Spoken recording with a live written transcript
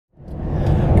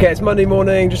Okay, it's Monday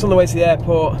morning, just on the way to the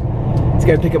airport to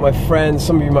go pick up my friend.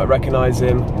 Some of you might recognise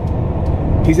him.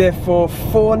 He's here for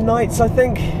 4 nights, I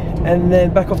think, and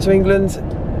then back off to England.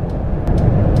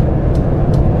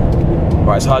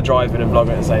 Right, it's hard driving and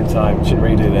vlogging at the same time. Shouldn't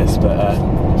really do this, but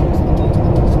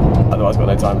otherwise I've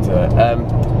got no time to do it.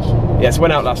 Yeah, so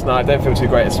went out last night. Don't feel too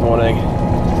great this morning,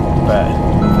 but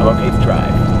I'm okay to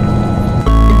drive.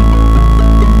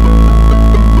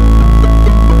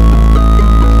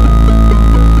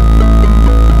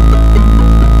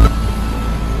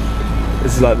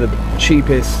 This is like the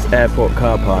cheapest airport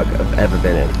car park I've ever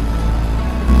been in.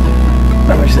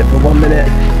 How much is it for 1 minute?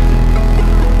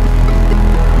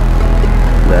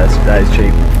 No, that is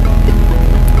cheap.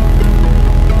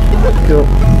 Cool.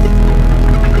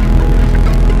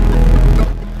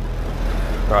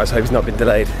 Right, let's hope he's not been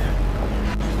delayed.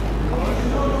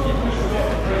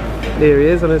 Here he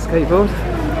is on his skateboard.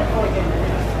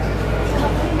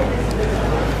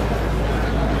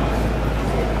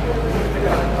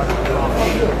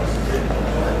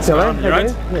 So, man, you right?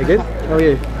 Yeah, good. How are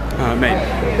you? Mate,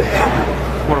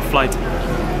 what a flight.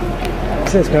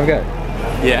 Sis, can I have a go?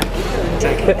 Yeah.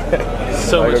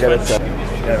 So much fun.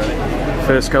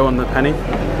 First go on the penny.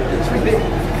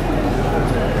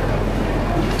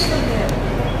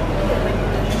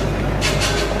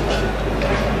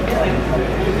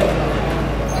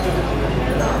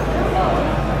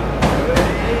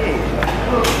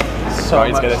 So right,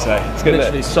 it's good to say. It's good.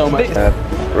 Literally so much.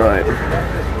 Right.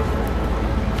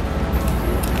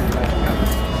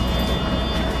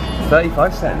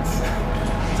 35 cents.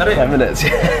 Is that it? 10 minutes.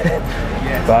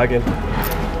 Yes. Bargain.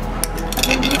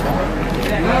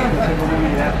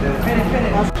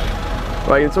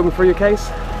 Right, you talking through your case?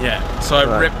 Yeah. So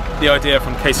I ripped the idea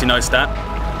from Casey Neistat.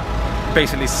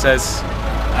 Basically says.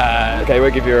 Okay,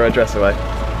 we'll give your address away.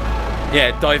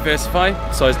 Yeah, diversify.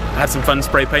 So I had some fun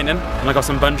spray painting, and I got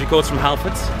some bungee cords from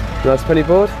Halfords. Nice penny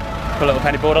board. Put a little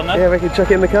penny board on there. Yeah, we can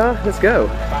chuck it in the car. Let's go.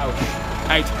 Wow.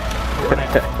 8.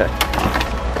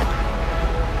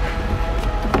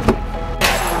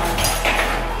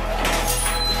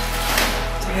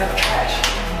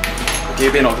 You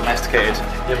being all domesticated,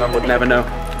 your mum would never know.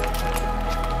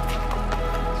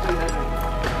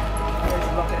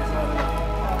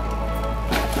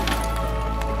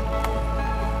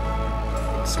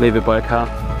 Just leave it by a car.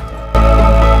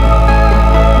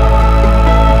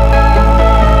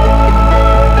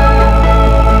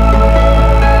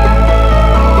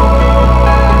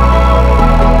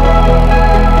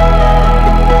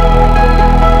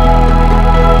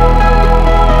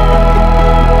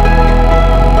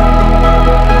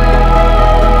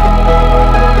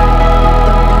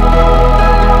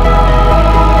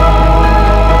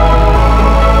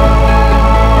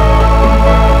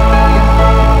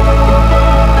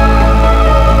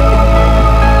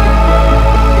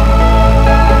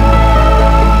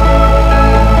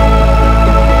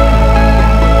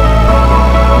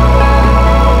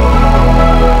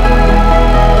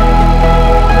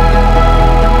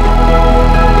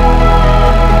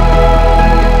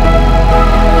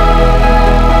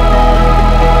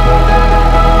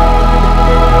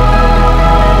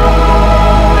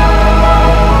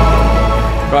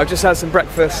 I've just had some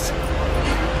breakfast.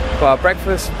 Well,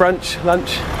 breakfast, brunch,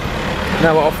 lunch.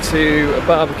 Now we're off to a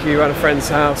barbecue around a friend's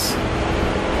house.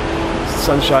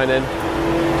 Sun's shining.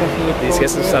 Need to get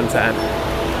some suntan.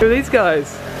 Who are these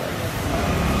guys?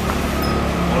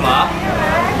 Hola.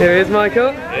 Here he is,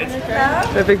 Michael. Hello.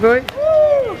 Hey, big boy.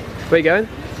 Woo. Where you going?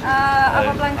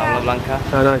 Agua Blanca.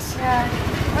 Oh, nice. Yeah.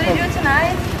 What are you doing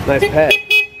tonight? Nice pet.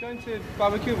 Going to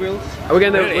barbecue wheels. Are we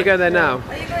going there? We're going there now.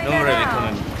 Are you going there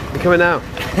now? We're coming now.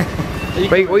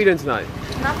 What are you doing tonight?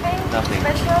 Nothing?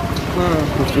 Special?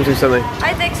 We'll do something.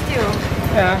 I text you.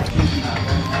 Yeah.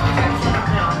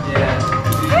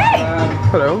 Hey!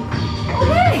 Hello.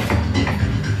 Hey!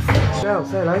 Michelle,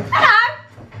 say hello. Hello!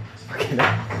 Fucking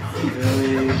hell.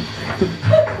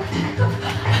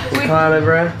 Really? Kyle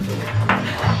over here.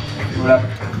 What up?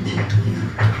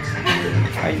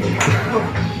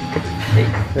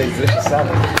 It's delicious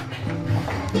salad.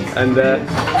 And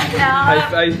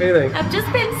how are you feeling? I've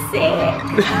just been sick.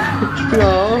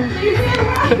 Aww.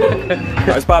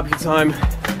 Right, it's barbecue time.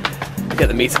 Get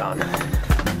the meat on.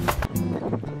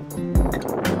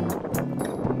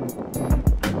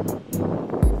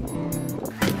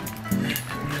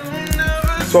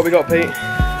 So what we got, Pete?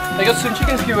 I got some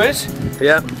chicken skewers.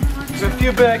 Yeah. There's a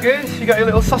few burgers. You got your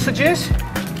little sausages.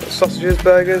 Sausages,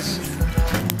 burgers,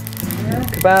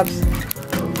 kebabs.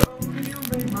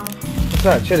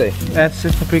 What's that? Chili? That's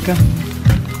just paprika.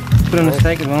 Put on a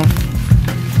steak as well.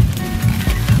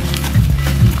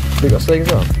 We got steak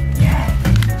as well?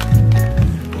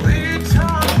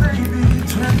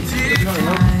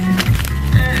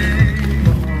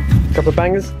 Couple of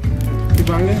bangers. You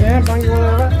banging? Yeah, banging one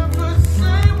over.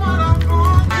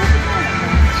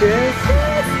 Cheers.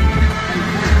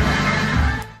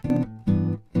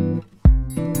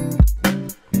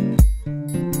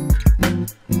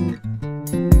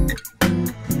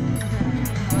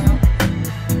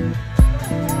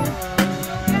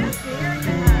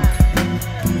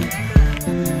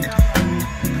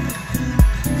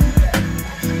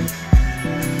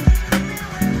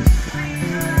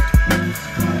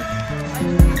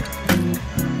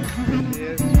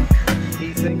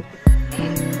 Eating.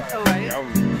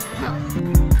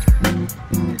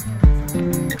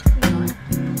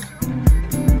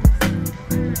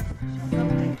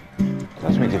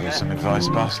 Let me give you some advice,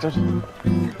 bastard.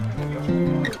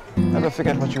 Never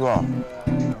forget what you are.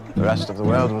 The rest of the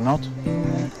world will not.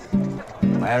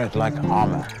 Wear it like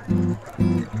armor.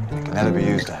 It can never be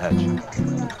used to hedge.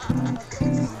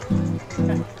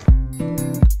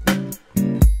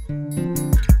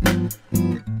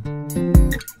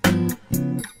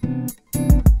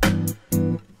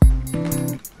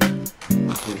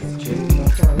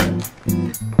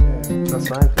 That's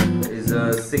fine. Is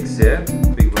a 6, yeah?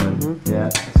 Big one. Yeah.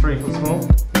 3 foot small.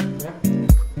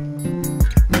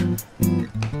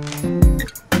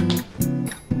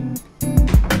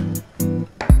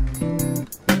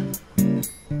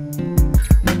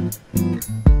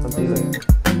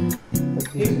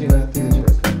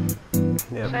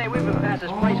 Say, we've been past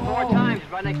this place 4 times,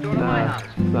 right next door to my house.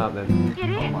 Not then. It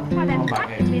is. Well, then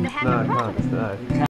practically the hand No, of I providence. can't. No.